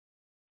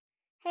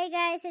Hey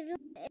guys, if you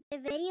a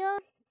video,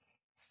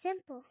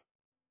 simple.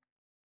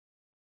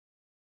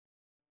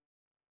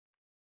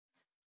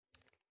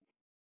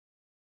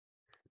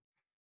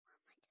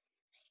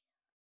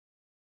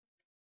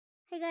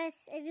 Hey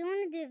guys, if you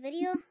want to do a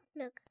video,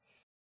 look.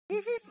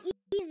 This is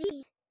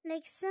easy.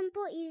 Like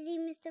simple, easy,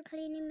 Mr.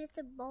 Cleaning,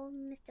 Mr. Bowl,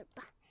 Mr.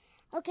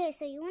 Okay,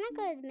 so you want to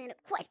go to the menu.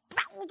 Browser.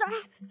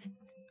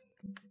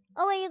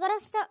 Oh wait, you gotta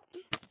start.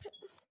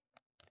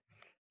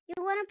 You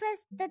want to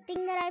press the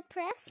thing that I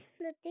press,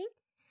 the thing.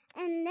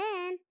 And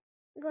then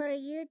go to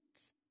YouTube.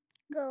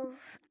 Go.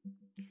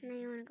 Now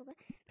you want to go back.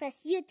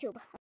 Press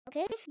YouTube.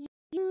 Okay?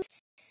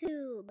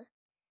 YouTube.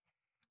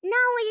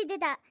 Now when you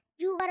did that,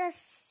 you gotta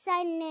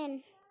sign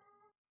in.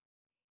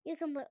 You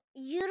can put.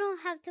 You don't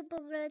have to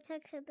put blue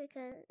text here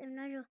because if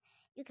not, you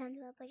can't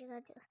do it. But you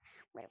gotta do it.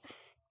 Whatever.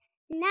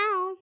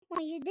 Now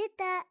when you did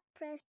that,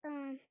 press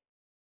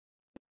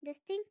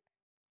this thing,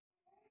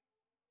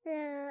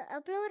 the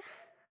upload.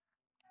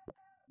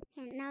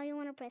 And now you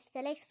wanna press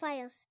select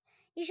files.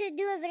 You should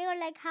do a video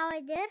like how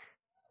I did,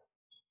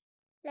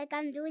 like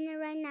I'm doing it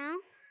right now.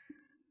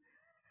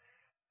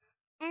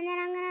 And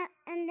then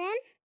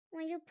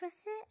when you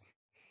press it,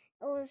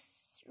 it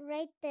was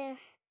right there.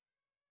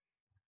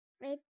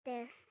 Right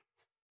there.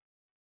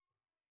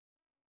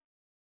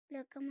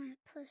 Look, I'm gonna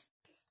post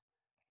this.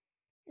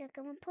 Look,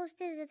 I'm gonna post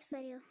this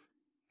video.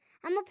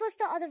 I'm gonna post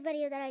the other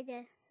video that I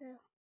did. So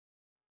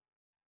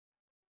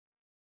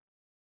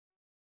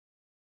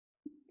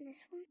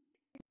this one.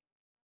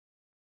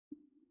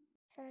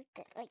 Select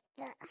it like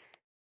that.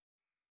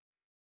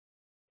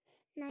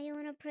 Now you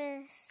wanna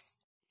press.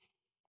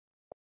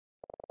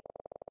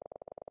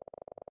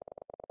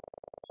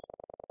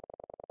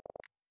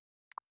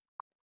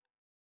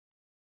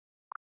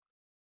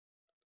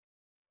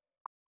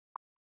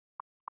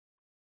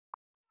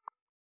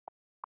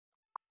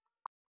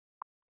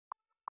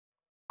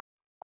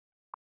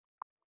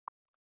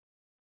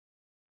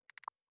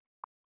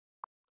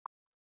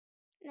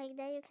 Like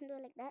that, you can do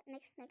it like that.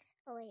 Next.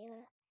 Oh wait, you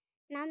gotta.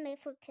 Not made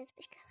for kids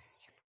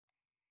because.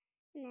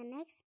 And then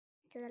next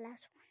to the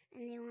last one.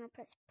 And then you wanna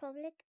press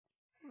public.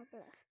 Blah,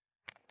 blah.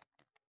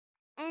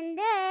 And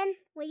then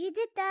when you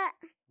did that,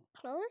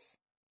 close.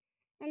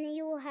 And then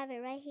you will have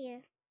it right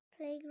here.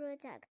 Play grow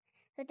tag.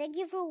 So thank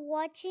you for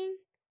watching.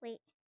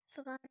 Wait,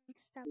 forgot to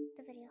stop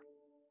the video.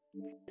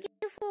 Thank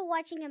you for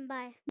watching and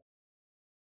bye.